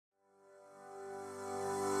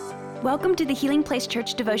Welcome to the Healing Place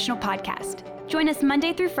Church Devotional Podcast. Join us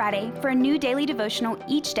Monday through Friday for a new daily devotional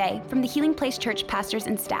each day from the Healing Place Church pastors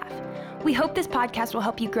and staff. We hope this podcast will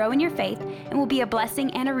help you grow in your faith and will be a blessing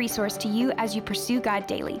and a resource to you as you pursue God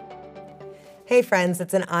daily. Hey friends,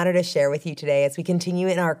 it's an honor to share with you today as we continue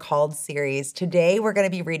in our Called series. Today we're going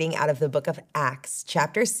to be reading out of the book of Acts,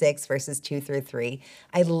 chapter 6, verses 2 through 3.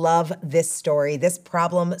 I love this story, this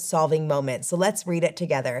problem-solving moment. So let's read it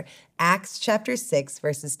together. Acts chapter 6,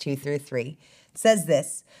 verses 2 through 3. It says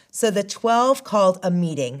this, "So the 12 called a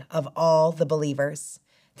meeting of all the believers.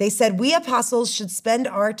 They said, 'We apostles should spend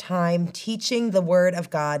our time teaching the word of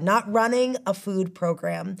God, not running a food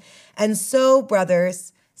program. And so,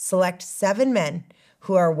 brothers, select 7 men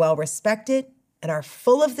who are well respected and are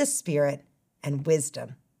full of the Spirit and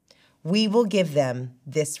wisdom. We will give them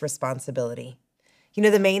this responsibility.'" You know,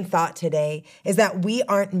 the main thought today is that we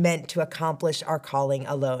aren't meant to accomplish our calling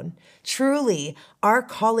alone. Truly, our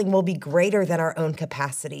calling will be greater than our own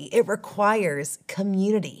capacity. It requires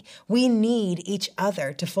community. We need each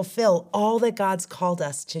other to fulfill all that God's called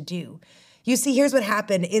us to do. You see, here's what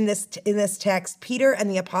happened in this text. Peter and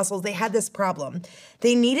the apostles, they had this problem.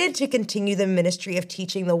 They needed to continue the ministry of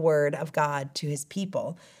teaching the word of God to his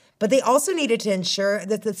people. But they also needed to ensure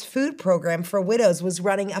that this food program for widows was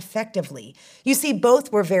running effectively. You see,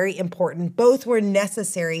 both were very important. Both were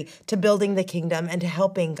necessary to building the kingdom and to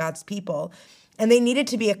helping God's people. And they needed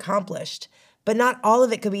to be accomplished. But not all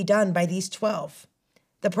of it could be done by these 12.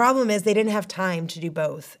 The problem is they didn't have time to do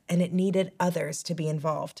both, and it needed others to be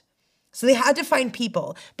involved. So they had to find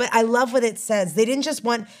people, but I love what it says. They didn't just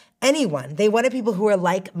want anyone. They wanted people who were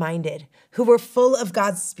like-minded, who were full of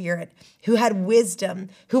God's Spirit, who had wisdom,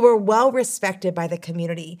 who were well-respected by the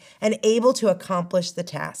community and able to accomplish the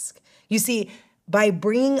task. You see, by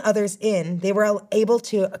bringing others in, they were able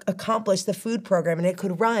to accomplish the food program and it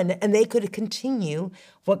could run and they could continue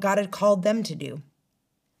what God had called them to do.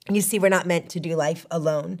 You see, we're not meant to do life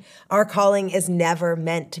alone. Our calling is never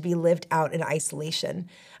meant to be lived out in isolation.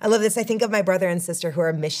 I love this. I think of my brother and sister who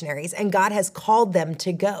are missionaries, and God has called them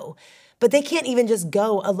to go. But they can't even just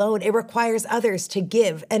go alone. It requires others to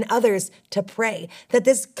give and others to pray, that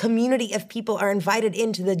this community of people are invited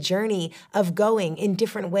into the journey of going in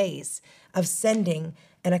different ways, of sending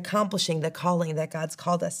and accomplishing the calling that God's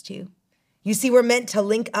called us to. You see, we're meant to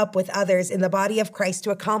link up with others in the body of Christ to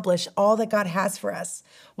accomplish all that God has for us.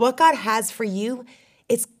 What God has for you,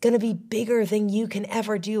 it's going to be bigger than you can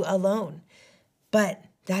ever do alone. But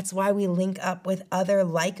that's why we link up with other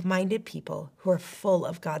like-minded people who are full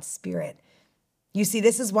of God's Spirit. You see,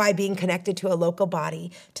 this is why being connected to a local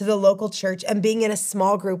body, to the local church, and being in a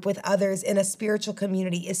small group with others in a spiritual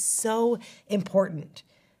community is so important.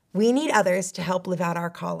 We need others to help live out our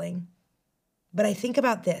calling. But I think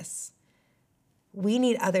about this. We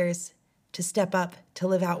need others to step up to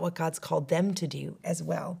live out what God's called them to do as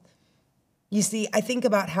well. You see, I think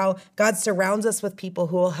about how God surrounds us with people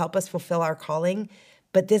who will help us fulfill our calling.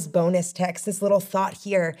 But this bonus text, this little thought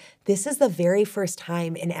here, this is the very first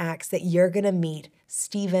time in Acts that you're going to meet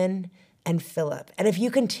Stephen and Philip. And if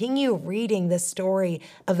you continue reading the story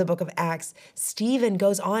of the book of Acts, Stephen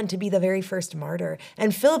goes on to be the very first martyr,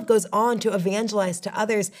 and Philip goes on to evangelize to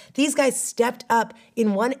others. These guys stepped up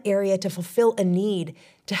in one area to fulfill a need,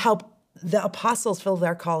 to help the apostles fulfill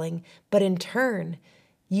their calling, but in turn,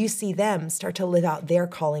 you see them start to live out their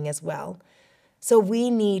calling as well. So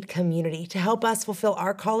we need community to help us fulfill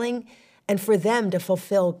our calling and for them to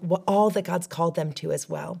fulfill all that God's called them to as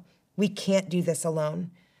well. We can't do this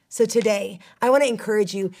alone. So today, I want to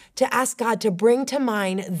encourage you to ask God to bring to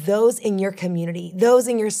mind those in your community, those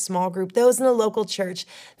in your small group, those in the local church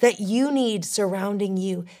that you need surrounding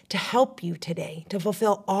you to help you today, to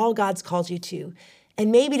fulfill all God's called you to,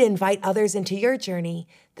 and maybe to invite others into your journey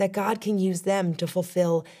that God can use them to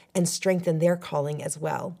fulfill and strengthen their calling as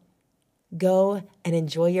well. Go and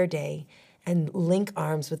enjoy your day and link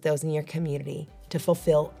arms with those in your community to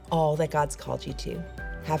fulfill all that God's called you to.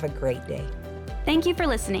 Have a great day. Thank you for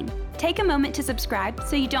listening. Take a moment to subscribe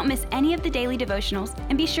so you don't miss any of the daily devotionals,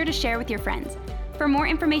 and be sure to share with your friends. For more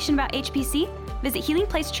information about HPC, visit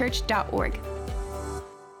healingplacechurch.org.